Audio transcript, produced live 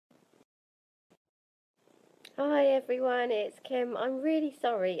Hi everyone, it's Kim. I'm really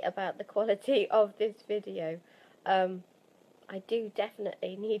sorry about the quality of this video. Um, I do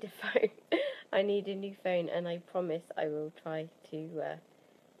definitely need a phone. I need a new phone, and I promise I will try to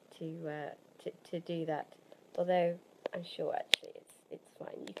to do that. Although I'm sure actually it's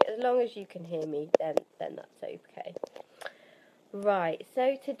fine. As long as you can hear me, then that's okay. Right.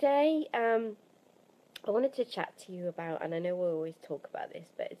 So today, I wanted to chat to you about, and I know we always talk about this,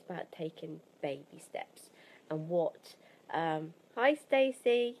 but it's about taking baby steps and what. Hi,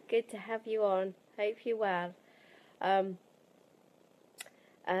 Stacey. Good to have you on. Hope you're well. Um,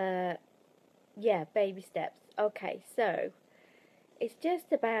 uh, yeah, baby steps. Okay, so it's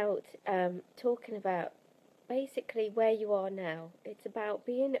just about talking about basically where you are now. It's about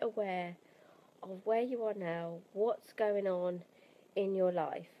being aware of where you are now, what's going on in your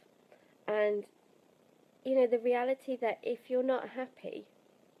life, and the reality that if you're not happy,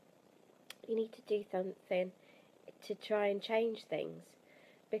 you need to do something to try and change things,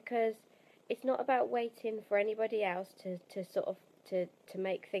 because it's not about waiting for anybody else to sort of to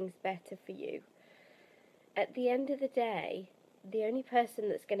make things better for you. At the end of the day, the only person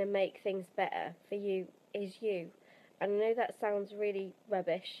that's going to make things better for you is you. And I know that sounds really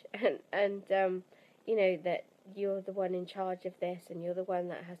rubbish, and that you're the one in charge of this and you're the one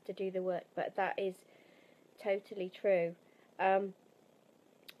that has to do the work, but that is totally true. Um,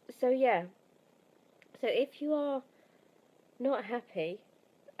 so yeah, so if you are not happy,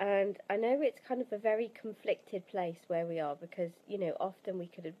 and I know it's kind of a very conflicted place where we are, because often we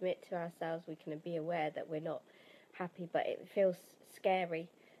could admit to ourselves, we can be aware that we're not happy, but it feels scary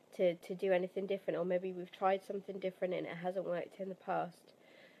to do anything different, or maybe we've tried something different and it hasn't worked in the past.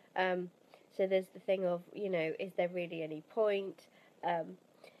 So there's the thing of, is there really any point?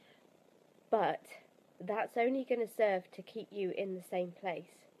 But that's only going to serve to keep you in the same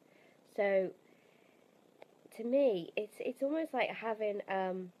place. So to me, it's almost like having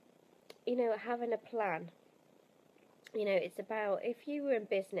having a plan. It's about, if you were in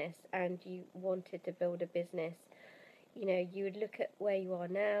business and you wanted to build a business, you would look at where you are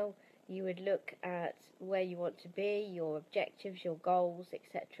now, you would look at where you want to be, your objectives, your goals,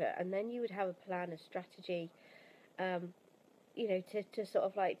 etc. And then you would have a plan, a strategy, to sort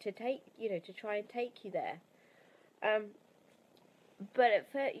of like to take, to try and take you there. Um, but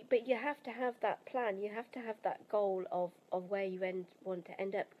at first, but you have to have that plan. You have to have that goal of where you want to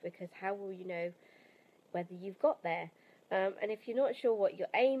end up, because how will you know whether you've got there? And if you're not sure what you're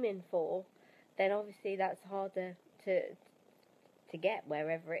aiming for, then obviously that's harder to get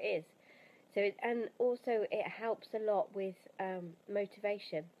wherever it is. And also it helps a lot with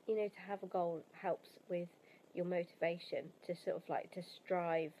motivation. To have a goal helps with your motivation to sort of like to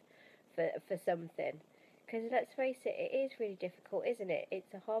strive for something. Because let's face it, it is really difficult, isn't it?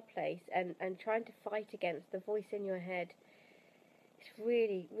 It's a hard place, and trying to fight against the voice in your head, it's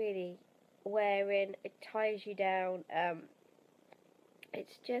really, really wearing. It tires you down.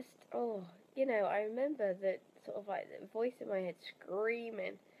 It's just, I remember that sort of like the voice in my head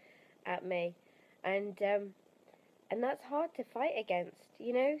screaming at me, and that's hard to fight against.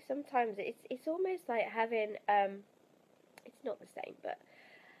 Sometimes it's almost like having it's not the same, but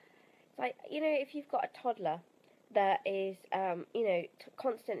it's like, if you've got a toddler that is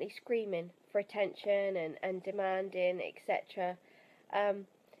constantly screaming for attention and demanding, etc. Um,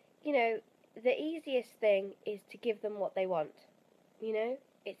 you know, the easiest thing is to give them what they want.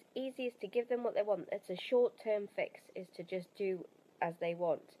 It's easiest to give them what they want. It's a short-term fix, is to just do as they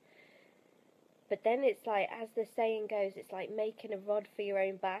want. But then it's like, as the saying goes, it's like making a rod for your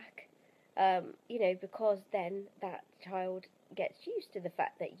own back. Because then that child gets used to the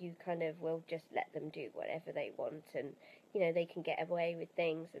fact that you kind of will just let them do whatever they want, and they can get away with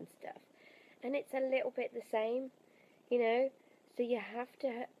things and stuff. And it's a little bit the same, you know. So you have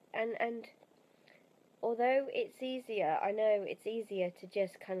to, and although it's easier, I know it's easier to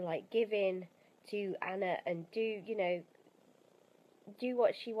just kind of like give in to Anna and do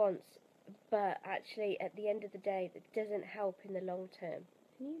what she wants, but actually at the end of the day that doesn't help in the long term.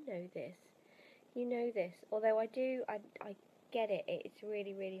 And you know this, although I get it, it's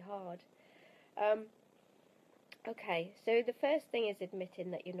really, really hard. um okay, so the first thing is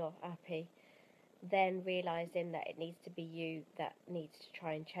admitting that you're not happy, then realizing that it needs to be you that needs to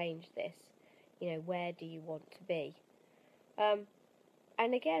try and change this. Where do you want to be? um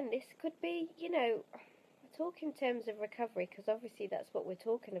and again, this could be, talk in terms of recovery, because obviously that's what we're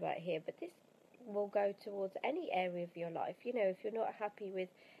talking about here, but this will go towards any area of your life. If you're not happy with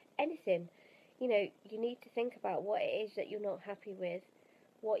anything, you need to think about what it is that you're not happy with,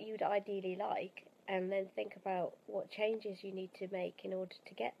 what you'd ideally like, and then think about what changes you need to make in order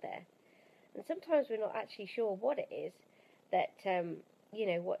to get there. And sometimes we're not actually sure what it is that,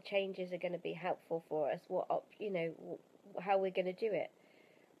 what changes are going to be helpful for us, how we're going to do it.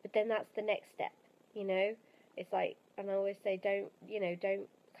 But then that's the next step, you know. It's like, and I always say, don't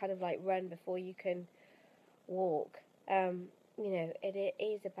kind of like run before you can walk. It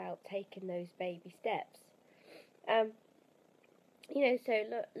is about taking those baby steps. Um, so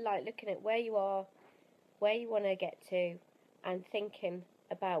looking at where you are, where you want to get to, and thinking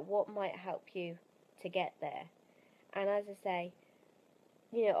about what might help you to get there. And as I say,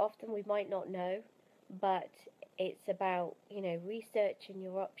 often we might not know, but it's about, researching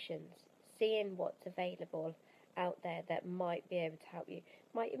your options, seeing what's available out there that might be able to help you.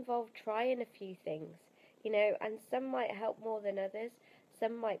 Might involve trying a few things, and some might help more than others.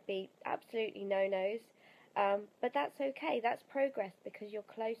 Some might be absolutely no-nos, but that's okay. That's progress, because you're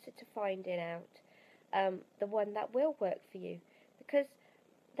closer to finding out the one that will work for you, because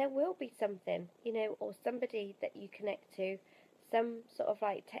there will be something, or somebody that you connect to, some sort of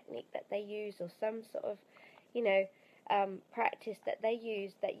like technique that they use, or some sort of, practice that they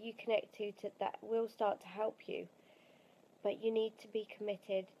use that you connect to that will start to help you. But you need to be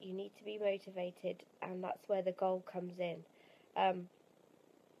committed, you need to be motivated, and that's where the goal comes in. To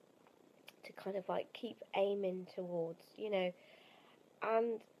kind of like keep aiming towards, and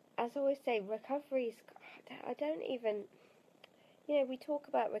as I always say, recovery is, I don't even, we talk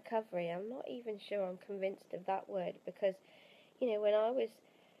about recovery, I'm not even sure I'm convinced of that word, because, when I was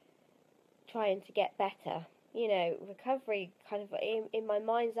trying to get better, recovery kind of, in my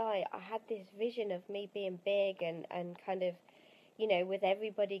mind's eye, I had this vision of me being big and kind of, with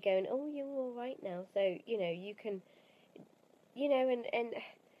everybody going, oh, you're all right now, so, you can, and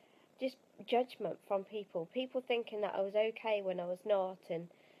just judgment from people thinking that I was okay when I was not, and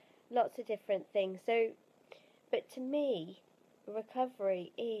lots of different things. So, but to me,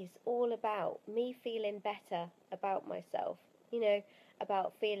 recovery is all about me feeling better about myself,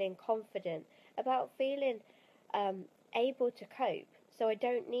 about feeling confident, about feeling able to cope, so I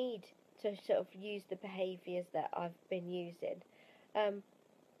don't need to sort of use the behaviours that I've been using, to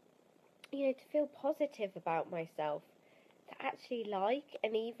feel positive about myself, to actually like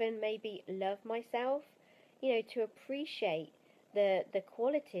and even maybe love myself, to appreciate the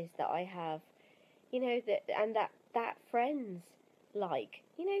qualities that I have, that friends like,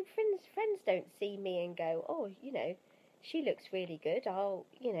 friends don't see me and go, oh, she looks really good. I'll,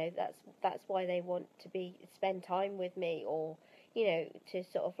 that's why they want to spend time with me, or, to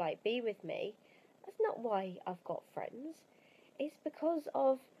sort of like be with me. That's not why I've got friends. It's because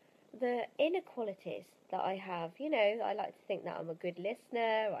of the inequalities that I have. I like to think that I'm a good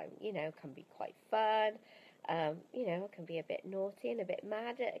listener. Can be quite fun. I can be a bit naughty and a bit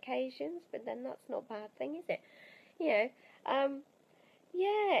mad at occasions, but then that's not a bad thing, is it? Yeah,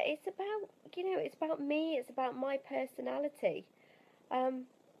 it's about me, it's about my personality. And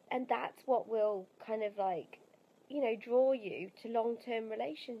that's what will kind of like, draw you to long-term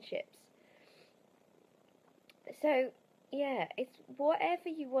relationships. So, yeah, it's whatever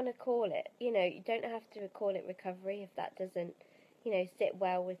you want to call it. You don't have to call it recovery if that doesn't, sit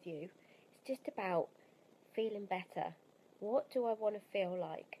well with you. It's just about feeling better. What do I want to feel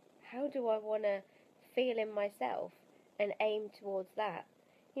like? How do I want to feel in myself, and aim towards that?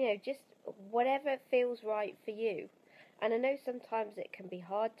 Just whatever feels right for you. And I know sometimes it can be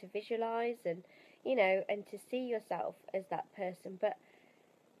hard to visualize and, and to see yourself as that person, but,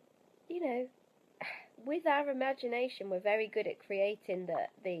 with our imagination, we're very good at creating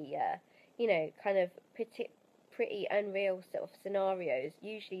the kind of pretty unreal sort of scenarios,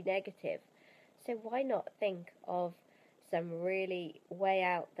 usually negative. So why not think of some really way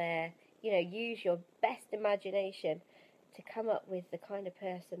out there, use your best imagination to come up with the kind of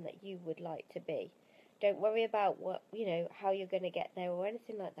person that you would like to be. Don't worry about how you're going to get there or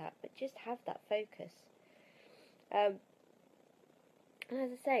anything like that, but just have that focus. And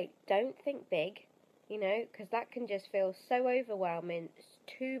as I say, don't think big, because that can just feel so overwhelming. It's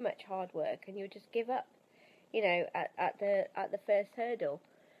too much hard work, and you'll just give up, at the first hurdle.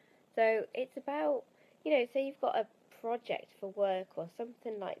 So it's about, say you've got a project for work or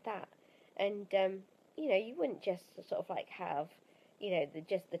something like that, and you wouldn't just sort of like have,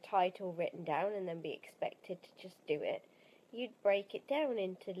 just the title written down and then be expected to just do it. You'd break it down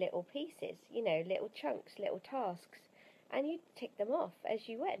into little pieces, little chunks, little tasks, and you'd tick them off as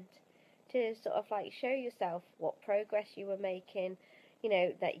you went, to sort of like show yourself what progress you were making,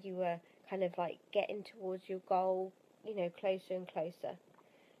 that you were kind of like getting towards your goal, closer and closer.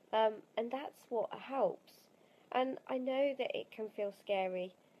 And that's what helps. And I know that it can feel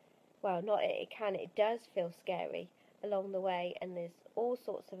scary. Well, not it can, it does feel scary. along the way, and there's all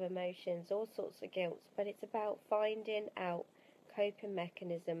sorts of emotions, all sorts of guilt, but it's about finding out coping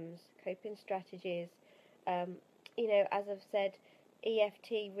mechanisms, coping strategies. Um, as I've said,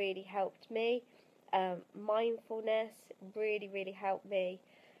 EFT really helped me. Mindfulness really, really helped me.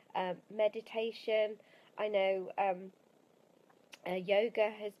 Meditation, I know yoga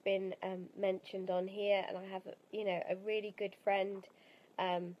has been mentioned on here, and I have a really good friend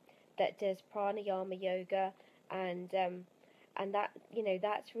that does pranayama yoga, and that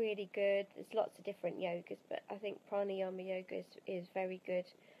that's really good. There's lots of different yogas, but I think pranayama yoga is very good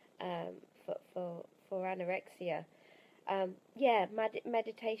um, for anorexia.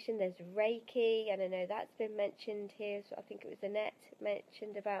 Meditation. There's Reiki, and I know that's been mentioned here. So I think it was Annette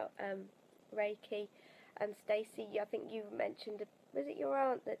mentioned about Reiki, and Stacey, I think you mentioned. Was it your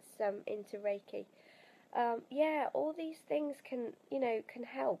aunt that's into Reiki? All these things can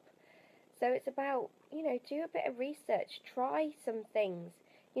help. So it's about do a bit of research, try some things,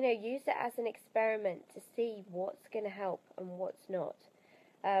 use it as an experiment to see what's going to help and what's not,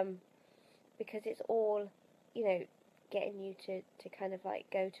 because it's all getting you to kind of like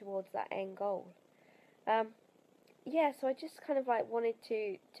go towards that end goal. So I just kind of like wanted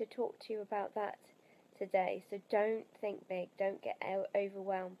to talk to you about that today. So don't think big, don't get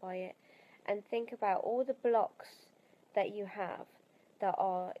overwhelmed by it, and think about all the blocks that you have that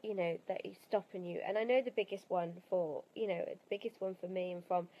are that is stopping you. And I know the biggest one for me, and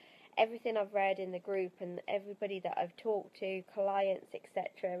from everything I've read in the group and everybody that I've talked to, clients,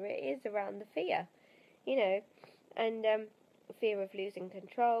 etc., it is around the fear, and fear of losing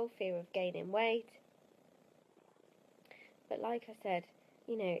control, fear of gaining weight. But like I said,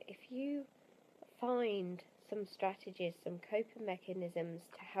 if you find some strategies, some coping mechanisms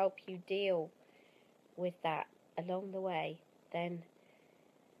to help you deal with that along the way, then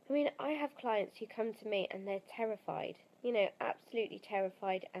I have clients who come to me and they're terrified, absolutely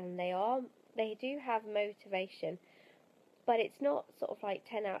terrified, and they do have motivation, but it's not sort of like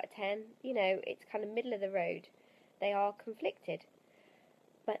 10 out of 10, it's kind of middle of the road. They are conflicted,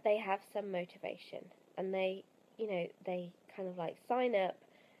 but they have some motivation, and they kind of like sign up,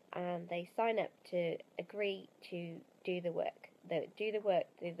 and they sign up to agree to do the work, do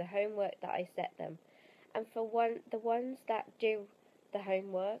the homework that I set them. And for the ones that do the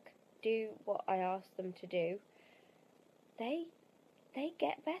homework, do what I ask them to do, they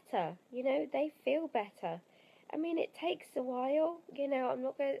get better, they feel better. It takes a while, I'm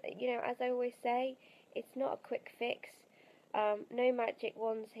not going to, as I always say, it's not a quick fix, no magic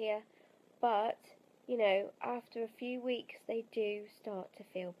wands here, but, after a few weeks, they do start to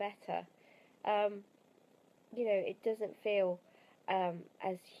feel better. It doesn't feel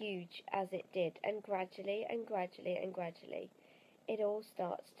as huge as it did, and gradually, it all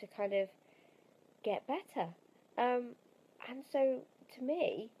starts to kind of get better. And so, to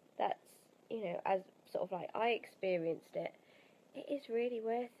me, that's, as sort of like I experienced it, it is really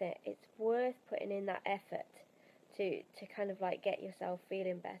worth it. It's worth putting in that effort to kind of like get yourself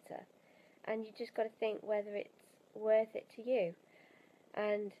feeling better. And you just got to think whether it's worth it to you.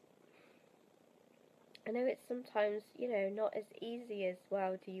 And I know it's sometimes, not as easy as,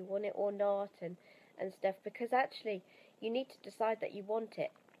 well, do you want it or not, and stuff, because actually you need to decide that you want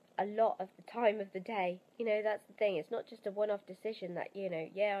it a lot of the time of the day. That's the thing. It's not just a one-off decision that,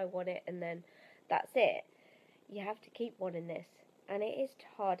 I want it, and then that's it. You have to keep wanting this. And it is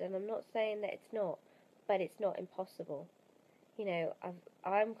hard, and I'm not saying that it's not, but it's not impossible.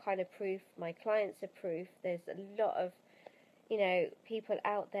 I'm kind of proof, my clients are proof. There's a lot of, people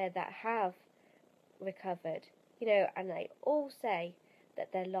out there that have recovered, and they all say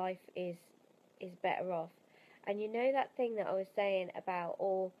that their life is better off. And that thing that I was saying about,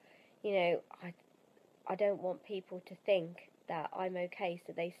 I don't want people to think that I'm okay,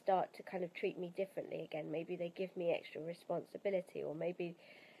 so they start to kind of treat me differently again. Maybe they give me extra responsibility, or maybe,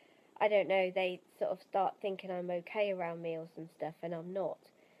 I don't know, they sort of start thinking I'm okay around meals and stuff, and I'm not.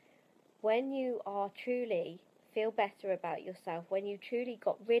 When you are truly feel better about yourself, when you truly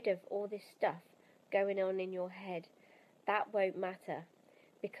got rid of all this stuff going on in your head, that won't matter,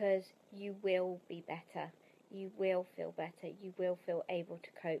 because you will be better. You will feel better. You will feel able to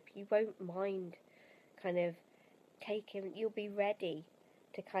cope. You won't mind kind of you'll be ready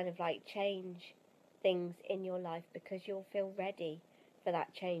to kind of like change things in your life, because you'll feel ready for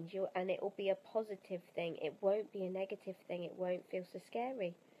that change. And it will be a positive thing. It won't be a negative thing. It won't feel so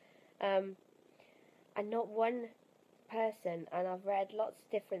scary. And not one person, and I've read lots of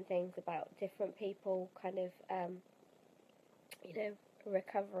different things about different people kind of,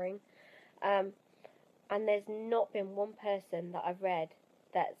 recovering. And there's not been one person that I've read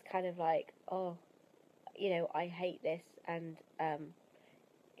that's kind of like, oh, I hate this, and and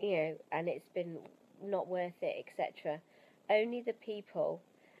it's been not worth it, etc. Only the people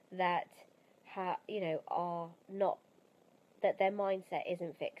that are not, that their mindset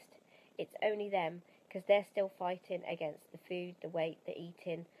isn't fixed. It's only them, because they're still fighting against the food, the weight, the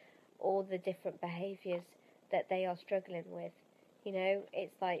eating, all the different behaviours that they are struggling with.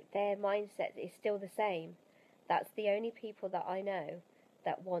 It's like their mindset is still the same. That's the only people that I know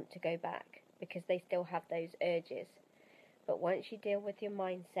that want to go back, because they still have those urges. But once you deal with your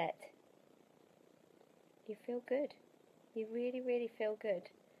mindset, you feel good. You really, really feel good.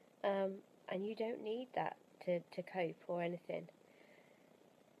 And you don't need that to cope or anything.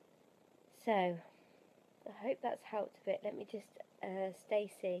 So, I hope that's helped a bit. Let me just,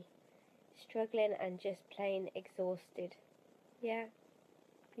 Stacey, struggling and just plain exhausted. Yeah,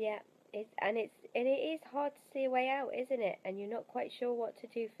 yeah. It is hard to see a way out, isn't it? And you're not quite sure what to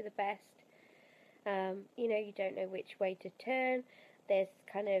do for the best. You don't know which way to turn. There's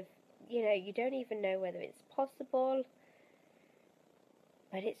kind of, you don't even know whether it's possible.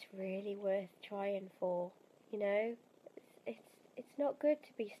 But it's really worth trying for. It's not good to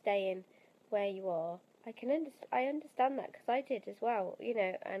be staying where you are. I understand that, because I did as well.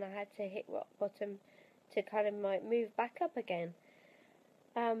 And I had to hit rock bottom to kind of move back up again.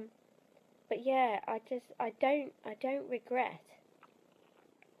 But yeah, I don't regret,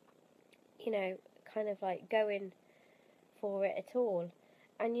 kind of like going for it at all.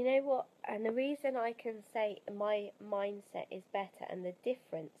 And you know what? And the reason I can say my mindset is better, and the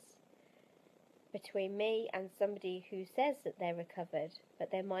difference between me and somebody who says that they're recovered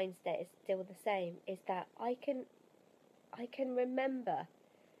but their mindset is still the same, is that I can remember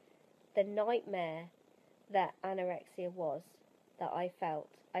the nightmare that anorexia was, that I felt.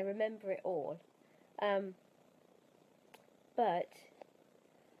 I remember it all. But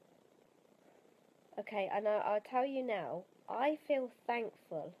okay, and I'll tell you now, I feel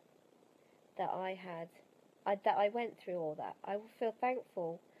thankful that I went through all that. I feel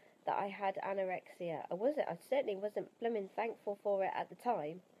thankful that I had anorexia. I certainly wasn't blooming thankful for it at the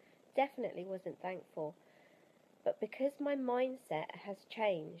time. Definitely wasn't thankful. But because my mindset has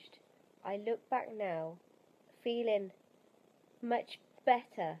changed, I look back now feeling much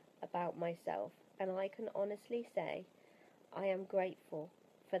better about myself, and I can honestly say I am grateful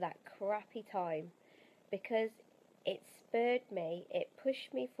for that crappy time, because it spurred me, it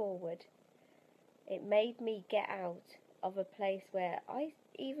pushed me forward, it made me get out of a place where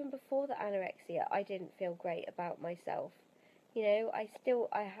even before the anorexia, I didn't feel great about myself. I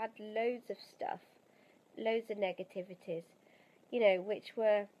had loads of stuff, loads of negativities, which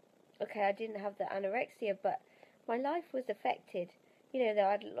were, okay, I didn't have the anorexia, but my life was affected. I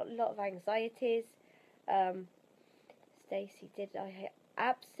had a lot of anxieties. Stacey, I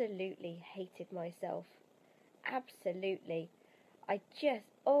absolutely hated myself. Absolutely. I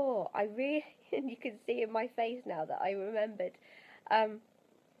really, and you can see in my face now that I remembered, I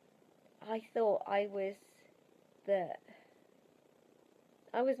thought I was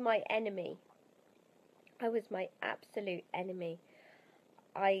my enemy. I was my absolute enemy.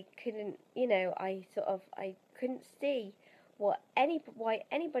 I couldn't, I couldn't see why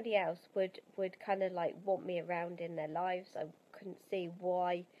anybody else would kind of like want me around in their lives. I couldn't see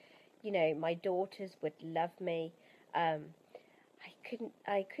why, my daughters would love me. I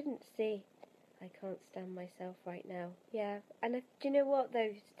couldn't see. I can't stand myself right now. Yeah, and do you know what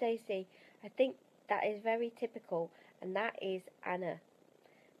though, Stacey? I think that is very typical, and that is Anna.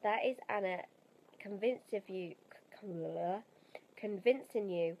 That is Anna convincing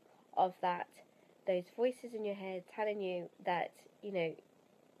you of that. Those voices in your head telling you that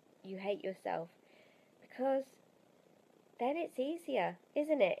you hate yourself, because then it's easier,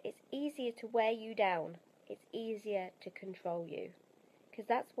 isn't it? It's easier to wear you down. It's easier to control you. Because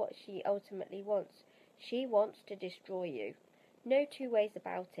that's what she ultimately wants. She wants to destroy you. No two ways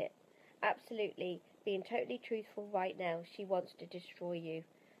about it. Absolutely, being totally truthful right now, she wants to destroy you.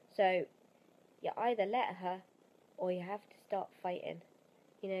 So, you either let her, or you have to start fighting.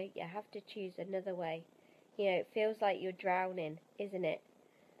 You have to choose another way. It feels like you're drowning, isn't it?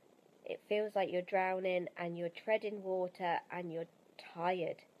 It feels like you're drowning, and you're treading water, and you're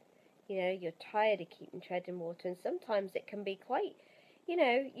tired. You're tired of keeping treading water, and sometimes it can be quite,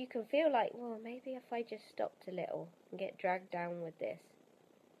 you can feel like, well, maybe if I just stopped a little and get dragged down with this,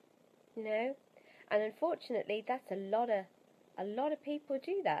 and unfortunately, that's a lot of people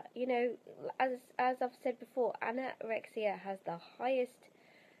do that. As I've said before, anorexia has the highest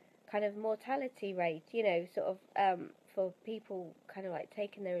kind of mortality rate. For people kind of like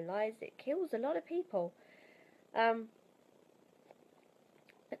taking their own lives, it kills a lot of people. But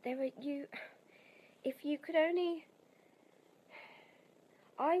there are if you could only,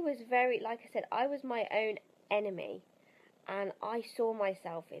 I was very, like I said, I was my own enemy, and I saw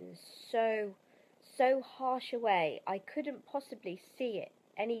myself in so harsh a way. I couldn't possibly see it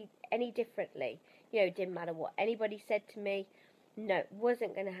any differently. It didn't matter what anybody said to me. No, it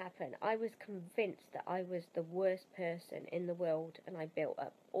wasn't going to happen. I was convinced that I was the worst person in the world, and I built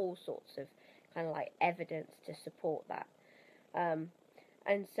up all sorts of kind of like evidence to support that.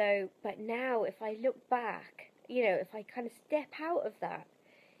 And so, but now if I look back, if I kind of step out of that,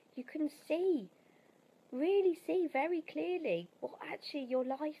 you can really see very clearly what actually your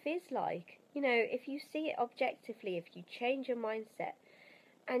life is like. If you see it objectively, if you change your mindset,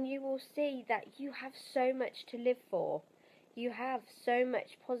 and you will see that you have so much to live for. You have so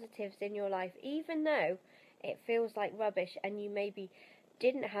much positives in your life, even though it feels like rubbish, and you maybe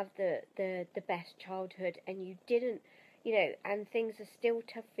didn't have the best childhood, and you didn't, and things are still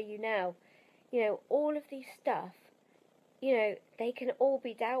tough for you now. All of these stuff, they can all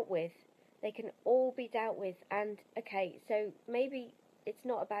be dealt with. They can all be dealt with. And okay, so maybe it's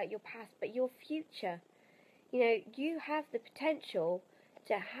not about your past, but your future. You have the potential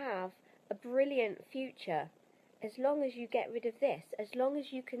to have a brilliant future as long as you get rid of this, as long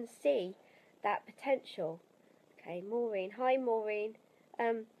as you can see that potential. Okay, Maureen. Hi, Maureen.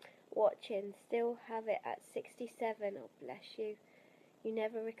 Watching. Still have it at 67. Oh, bless you. You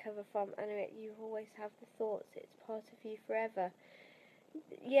never recover from anorexia. You always have the thoughts. It's part of you forever.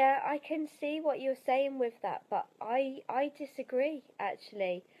 Yeah, I can see what you're saying with that, but I disagree,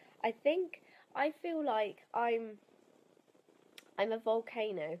 actually. I feel like I'm a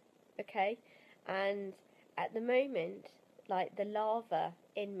volcano, okay? And at the moment, like, the lava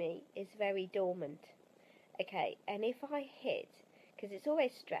in me is very dormant, okay? And if I hit, because it's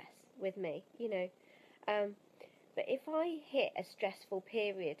always stress with me, but if I hit a stressful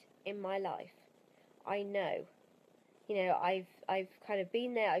period in my life, I know, I've kind of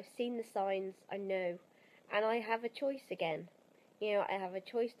been there, I've seen the signs, I know, and I have a choice again. I have a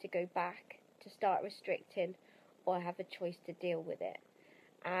choice to go back, to start restricting, or I have a choice to deal with it.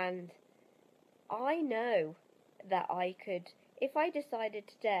 And I know that I could, if I decided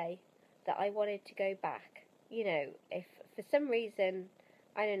today that I wanted to go back, if for some reason,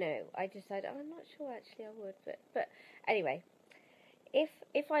 I don't know, I decided, I'm not sure actually I would, but anyway, if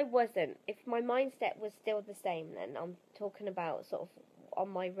my mindset was still the same, then I'm talking about sort of on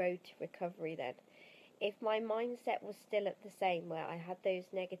my road to recovery then. If my mindset was still at the same, where I had those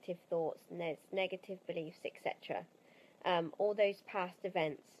negative thoughts and those negative beliefs, etc., all those past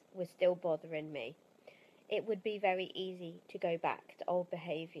events were still bothering me, it would be very easy to go back to old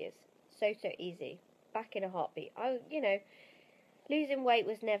behaviours. So easy. Back in a heartbeat. Losing weight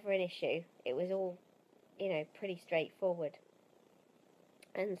was never an issue. It was all, pretty straightforward.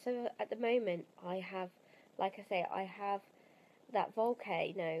 And so at the moment, I have, like I say, I have that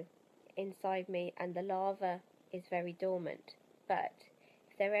volcano inside me, and the lava is very dormant. But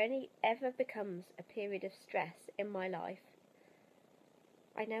if there ever becomes a period of stress in my life,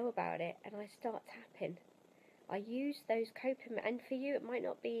 I know about it and I start tapping. I use those coping, and for you it might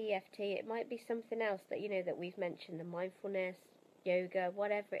not be EFT, it might be something else that that we've mentioned, the mindfulness, yoga,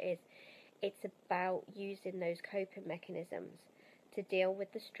 whatever it is. It's about using those coping mechanisms to deal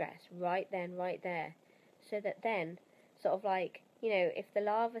with the stress right then, right there, so that then, sort of like, if the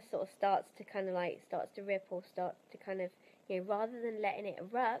lava sort of starts to ripple, starts to kind of, rather than letting it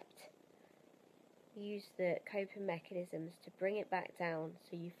erupt, use the coping mechanisms to bring it back down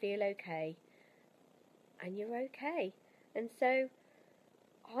so you feel okay, and you're okay. And so,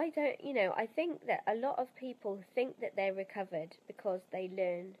 I think that a lot of people think that they're recovered because they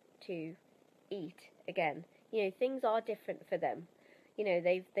learn to eat again. Things are different for them.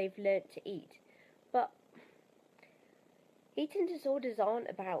 They've learnt to eat. But eating disorders aren't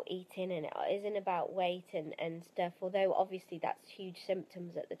about eating, and it isn't about weight and stuff, although obviously that's huge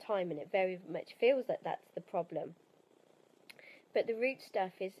symptoms at the time, and it very much feels like that's the problem. But the root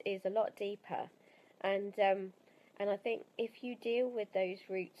stuff is a lot deeper, and I think if you deal with those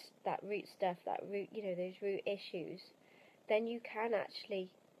roots, that root stuff, those root issues, then you can actually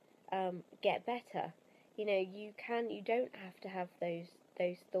get better. You don't have to have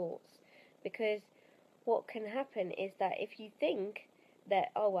those thoughts, because what can happen is that if you think that,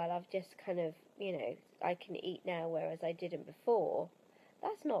 oh well, I've just kind of, I can eat now whereas I didn't before,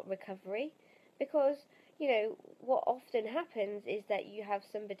 that's not recovery, because what often happens is that you have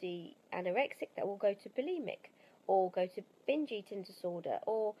somebody anorexic that will go to bulimic, or go to binge eating disorder,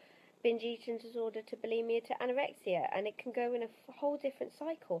 or binge eating disorder to bulimia to anorexia, and it can go in a whole different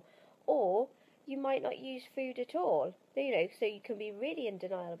cycle. Or you might not use food at all. So you can be really in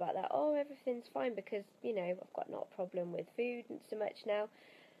denial about that. Oh, everything's fine because, I've got not a problem with food so much now.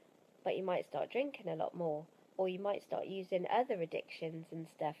 But you might start drinking a lot more. Or you might start using other addictions and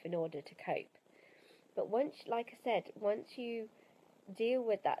stuff in order to cope. But like I said, once you deal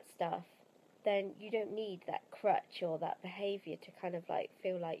with that stuff, then you don't need that crutch or that behaviour to kind of like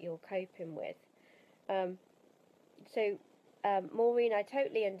feel like you're coping with. Maureen, I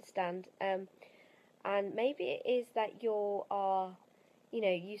totally understand. And maybe it is that you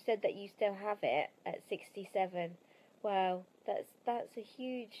said that you still have it at 67. Well, that's a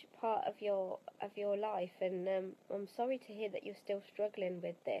huge part of your life, and I'm sorry to hear that you're still struggling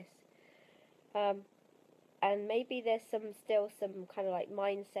with this. And maybe there's still some kind of like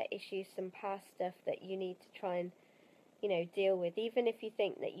mindset issues, some past stuff that you need to try and deal with, even if you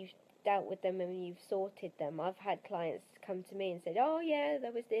think that you've dealt with them and you've sorted them. I've had clients come to me and said, "Oh yeah,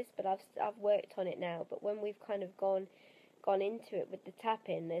 there was this, but I've worked on it now." But when we've kind of gone into it with the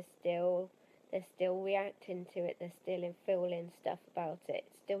tapping, they're still reacting to it. They're still feeling stuff about it.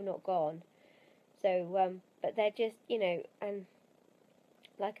 It's still not gone. So, but they're just, and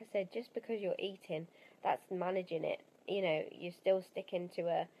like I said, just because you're eating, that's managing it. You're still sticking to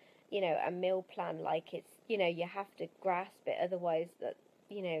a meal plan, like it's, you have to grasp it, otherwise that's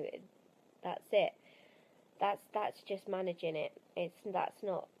it. That's just managing it. That's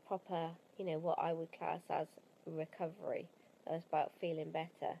not proper, what I would class as recovery. That's about feeling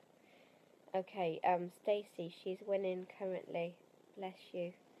better. Okay, Stacey, she's winning currently. Bless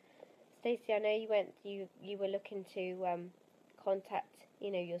you. Stacey, I know you were looking to contact,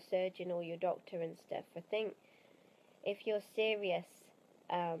 your surgeon or your doctor and stuff. I think if you're serious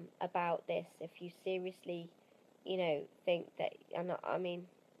about this, if you seriously, think that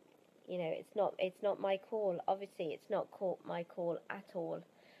it's not my call. Obviously, it's not my call at all.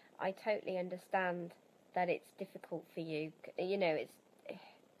 I totally understand that it's difficult for you. It's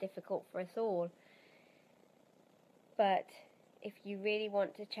difficult for us all. But if you really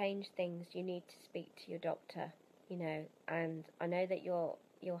want to change things, you need to speak to your doctor, and I know that your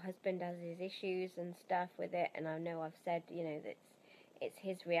husband has his issues and stuff with it, and I know I've said, that it's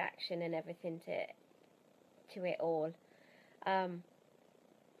his reaction and everything to it all.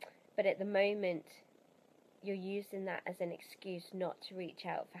 But at the moment, you're using that as an excuse not to reach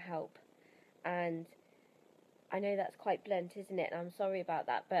out for help. And I know that's quite blunt, isn't it? And I'm sorry about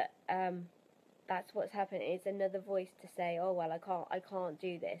that, but that's what's happening. It's another voice to say, "Oh well, I can't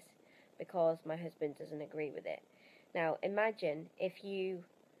do this because my husband doesn't agree with it." Now imagine if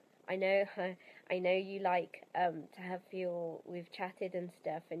I know you like to have we've chatted and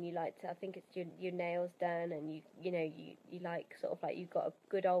stuff, and you like to, I think it's your nails done, and you like sort of like you've got a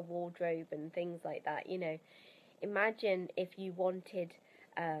good old wardrobe and things like that. Imagine if you wanted,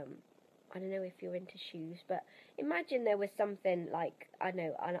 I don't know if you're into shoes, but imagine there was something like, I don't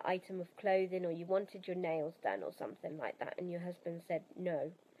know, an item of clothing, or you wanted your nails done or something like that, and your husband said,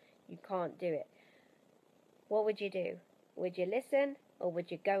 "No, you can't do it." What would you do? Would you listen, or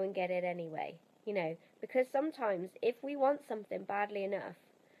would you go and get it anyway? Because sometimes if we want something badly enough,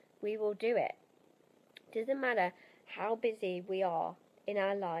 we will do it. Doesn't matter how busy we are in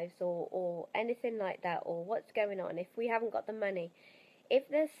our lives or anything like that, or what's going on. If we haven't got the money, if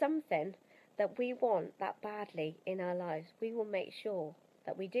there's something that we want that badly in our lives, we will make sure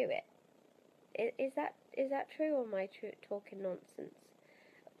that we do it. Is that true, or am I talking nonsense?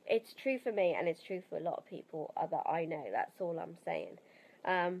 It's true for me, and it's true for a lot of people that I know. That's all I'm saying.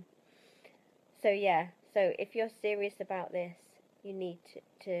 So yeah. So if you're serious about this, you need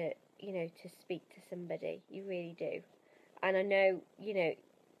to speak to somebody. You really do. And I know,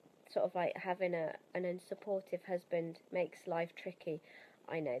 sort of like having an unsupportive husband makes life tricky.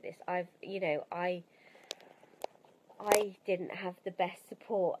 I know this. I didn't have the best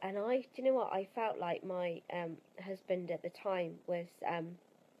support, and do you know what? I felt like my husband at the time was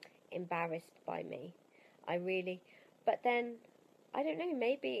embarrassed by me. But then, I don't know,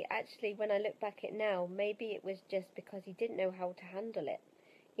 maybe actually when I look back at it now, maybe it was just because he didn't know how to handle it,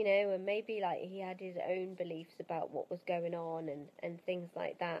 and maybe like he had his own beliefs about what was going on and things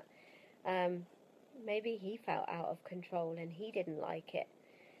like that. Maybe he felt out of control and he didn't like it.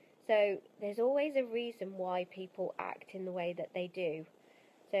 So there's always a reason why people act in the way that they do.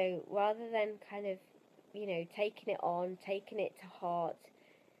 So rather than kind of, taking it to heart,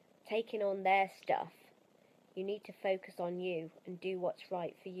 taking on their stuff, you need to focus on you and do what's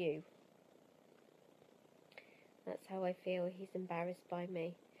right for you. That's how I feel. He's embarrassed by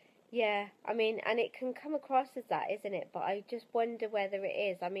me. Yeah, I mean, and it can come across as that, isn't it? But I just wonder whether it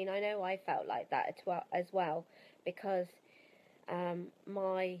is. I mean, I know I felt like that as well, because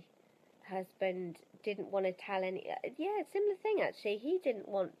my husband didn't want to tell any. Yeah, similar thing actually. He didn't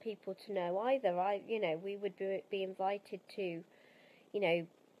want people to know either. We would be invited to, you know,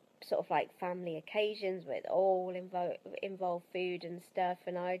 sort of like family occasions with all involve food and stuff,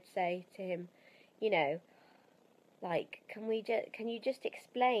 and I'd say to him, you know, like, can you just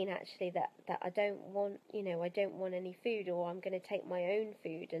explain actually that I don't want, I don't want any food, or I'm going to take my own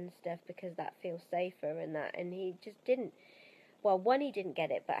food and stuff because that feels safer and that. And he just didn't. Well, one, he didn't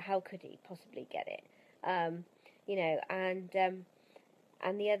get it, but how could he possibly get it? And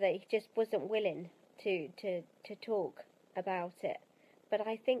the other, he just wasn't willing to talk about it. But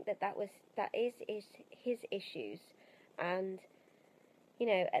I think that is his issues, and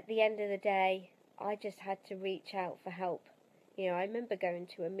at the end of the day, I just had to reach out for help. I remember going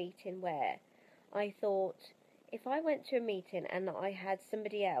to a meeting where I thought, if I went to a meeting and I had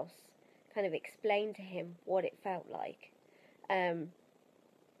somebody else kind of explain to him what it felt like, then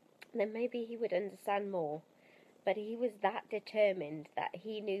maybe he would understand more. But he was that determined that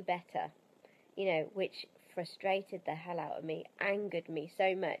he knew better, which frustrated the hell out of me, angered me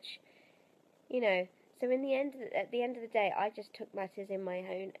so much, So at the end of the day, I just took matters in my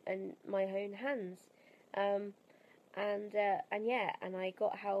own hands, and I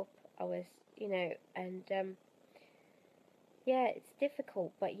got help. I was, it's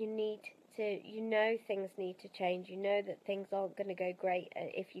difficult, but you need to, things need to change. You know that things aren't going to go great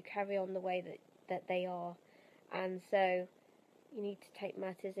if you carry on the way that they are, and so you need to take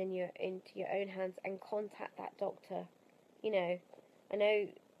matters into your own hands and contact that doctor. I know,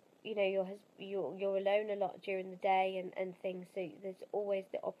 you're alone a lot during the day and things, so there's always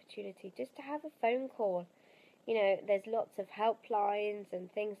the opportunity just to have a phone call. There's lots of helplines and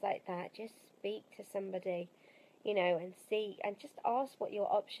things like that. Just speak to somebody, and see, and just ask what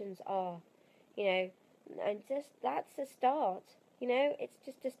your options are, and just, that's a start. It's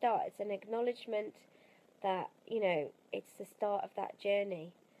just a start. It's an acknowledgement that, it's the start of that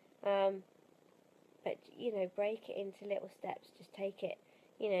journey. But, break it into little steps. Just take it,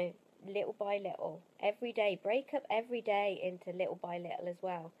 little by little. Every day. Break up every day into little by little as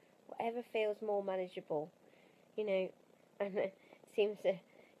well. Whatever feels more manageable, and it seems to,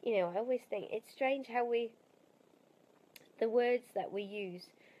 I always think it's strange how the words that we use,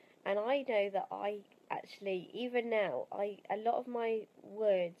 and I know that I actually, even now, a lot of my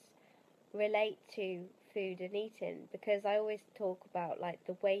words relate to food and eating, because I always talk about like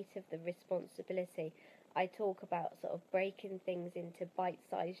the weight of the responsibility. I talk about sort of breaking things into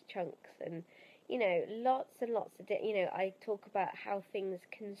bite-sized chunks, and lots and lots of I talk about how things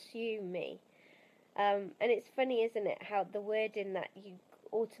consume me, and it's funny, isn't it, how the wording that you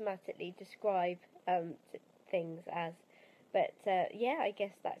automatically describe things as. But I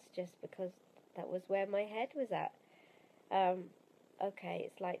guess that's just because that was where my head was at. Okay,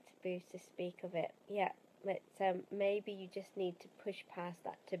 it's like taboo to speak of it. Yeah, but maybe you just need to push past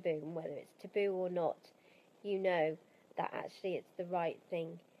that taboo, and whether it's taboo or not, that actually it's the right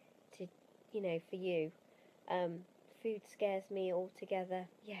thing to, for you. Food scares me altogether.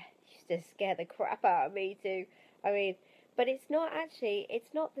 Yeah, it used to scare the crap out of me too. I mean, but it's not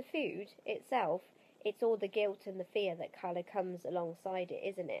the food itself, it's all the guilt and the fear that kind of comes alongside it,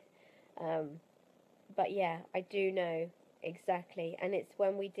 isn't it? But yeah, I do know exactly, and it's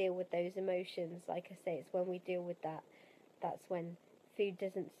when we deal with those emotions, like I say, it's when we deal with that's when food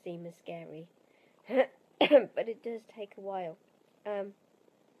doesn't seem as scary. But it does take a while.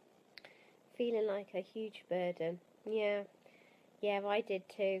 Feeling like a huge burden. Yeah, I did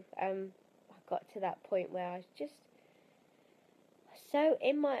too. I got to that point where I was just so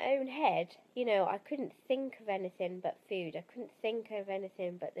in my own head, I couldn't think of anything but food. I couldn't think of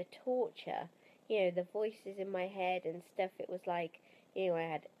anything but the torture, the voices in my head and stuff. It was like, I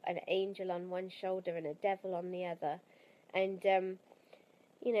had an angel on one shoulder and a devil on the other. And, and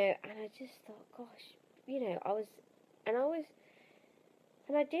I just thought, gosh, and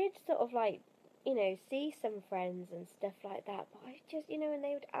I did sort of like, see some friends and stuff like that. But I just, and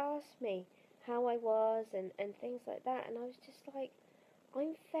they would ask me how I was and things like that. And I was just like,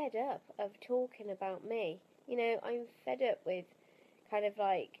 I'm fed up of talking about me. I'm fed up with kind of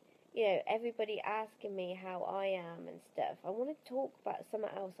like, everybody asking me how I am and stuff. I want to talk about something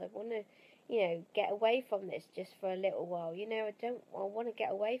else. I want to, get away from this just for a little while. I want to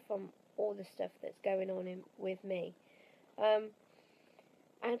get away from all the stuff that's going on with me.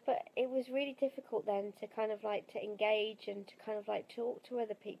 But it was really difficult then to kind of like to engage and to kind of like talk to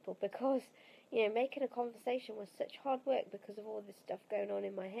other people, because making a conversation was such hard work because of all this stuff going on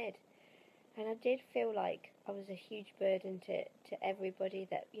in my head. And I did feel like I was a huge burden to everybody,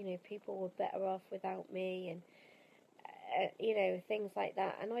 that people were better off without me, you know, things like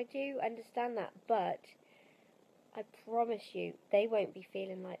that. And I do understand that, but I promise you, they won't be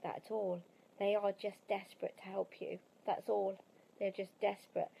feeling like that at all. They are just desperate to help you. That's all. They're just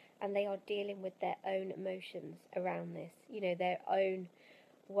desperate, and they are dealing with their own emotions around this. You know, their own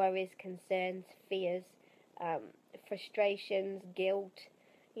worries, concerns, fears, um, frustrations, guilt.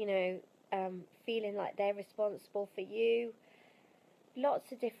 You know, feeling like they're responsible for you.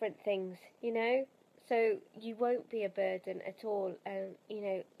 Lots of different things. You know. So you won't be a burden at all, and you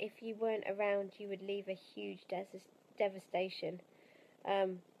know, if you weren't around, you would leave a huge devastation.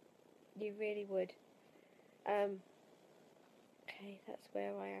 Um, you really would. Um, okay, that's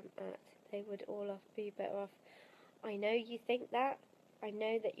where I am at. They would all be better off. I know you think that. I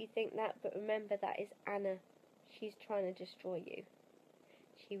know that you think that, but remember that is Anna. She's trying to destroy you.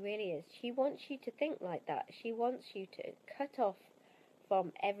 She really is. She wants you to think like that. She wants you to cut off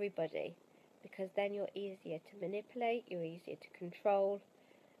from everybody, because then you're easier to manipulate, you're easier to control,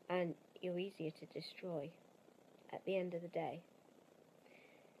 and you're easier to destroy at the end of the day.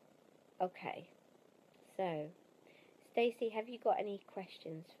 Okay, so Stacey, have you got any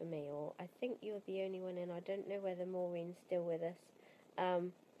questions for me? Or I think you're the only one in. I don't know whether Maureen's still with us.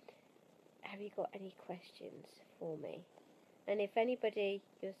 Have you got any questions for me? And if anybody,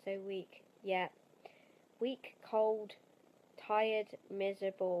 you're so weak. Yeah, weak, cold, tired,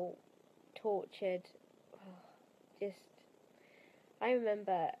 miserable, tortured. Just, I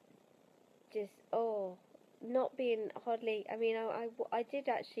remember just, not being hardly, I mean, I did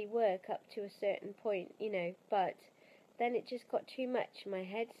actually work up to a certain point, you know, but then it just got too much. My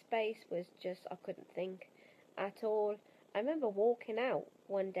headspace was just, I couldn't think at all. I remember walking out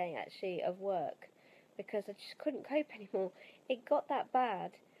one day actually of work because I just couldn't cope anymore. It got that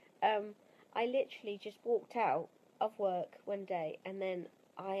bad. I literally just walked out of work one day, and then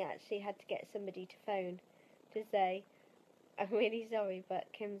I actually had to get somebody to phone to say, I'm really sorry, but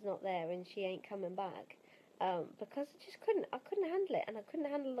Kim's not there and she ain't coming back. Because I couldn't handle it, and I couldn't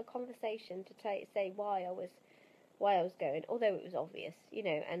handle the conversation to say why I was going, although it was obvious, you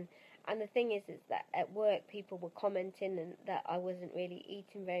know. And the thing is that at work people were commenting and that I wasn't really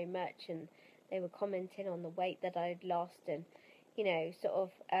eating very much, and they were commenting on the weight that I'd lost, and you know, sort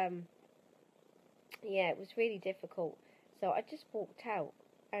of, yeah, it was really difficult. So I just walked out,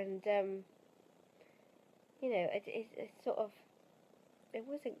 and you know, it sort of, it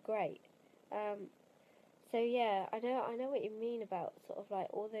wasn't great. Um, so yeah, I know what you mean about sort of like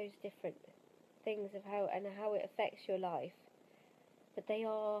all those different things of how it affects your life, but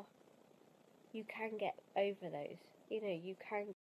you can get over those. You know, you can